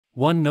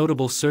One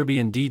notable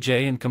Serbian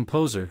DJ and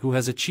composer who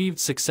has achieved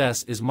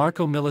success is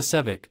Marko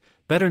Milićević,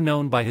 better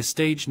known by his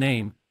stage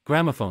name,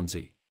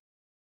 Gramophonezi.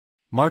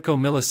 Marko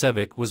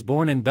Milićević was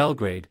born in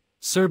Belgrade,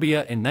 Serbia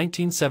in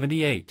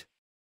 1978.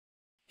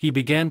 He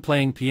began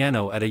playing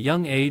piano at a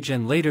young age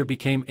and later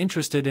became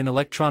interested in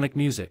electronic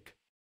music.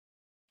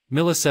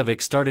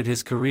 Milićević started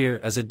his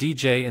career as a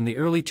DJ in the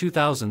early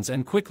 2000s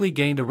and quickly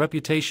gained a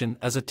reputation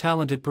as a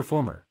talented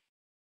performer.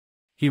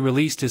 He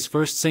released his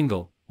first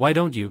single, Why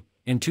Don't You,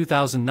 in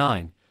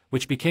 2009,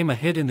 which became a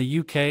hit in the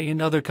UK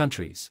and other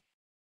countries.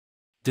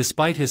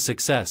 Despite his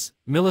success,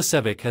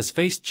 Milićević has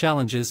faced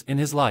challenges in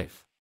his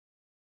life.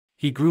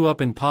 He grew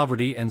up in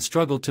poverty and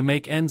struggled to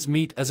make ends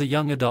meet as a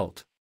young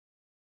adult.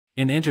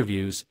 In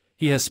interviews,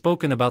 he has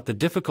spoken about the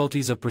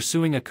difficulties of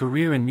pursuing a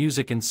career in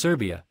music in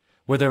Serbia,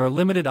 where there are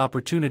limited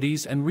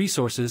opportunities and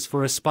resources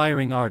for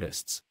aspiring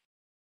artists.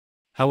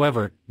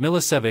 However,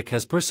 Milićević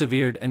has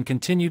persevered and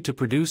continued to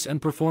produce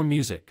and perform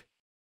music.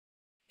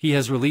 He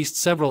has released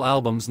several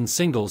albums and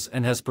singles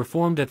and has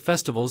performed at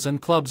festivals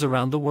and clubs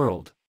around the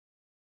world.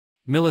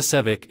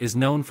 Milićević is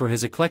known for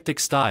his eclectic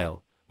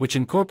style, which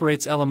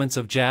incorporates elements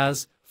of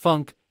jazz,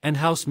 funk, and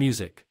house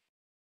music.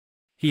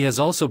 He has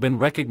also been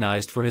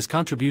recognized for his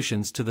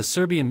contributions to the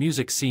Serbian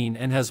music scene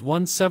and has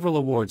won several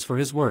awards for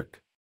his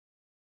work.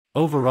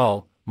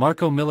 Overall,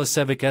 Marko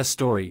Milićević's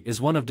story is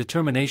one of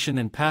determination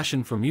and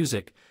passion for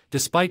music,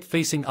 despite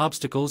facing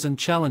obstacles and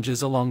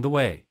challenges along the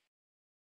way.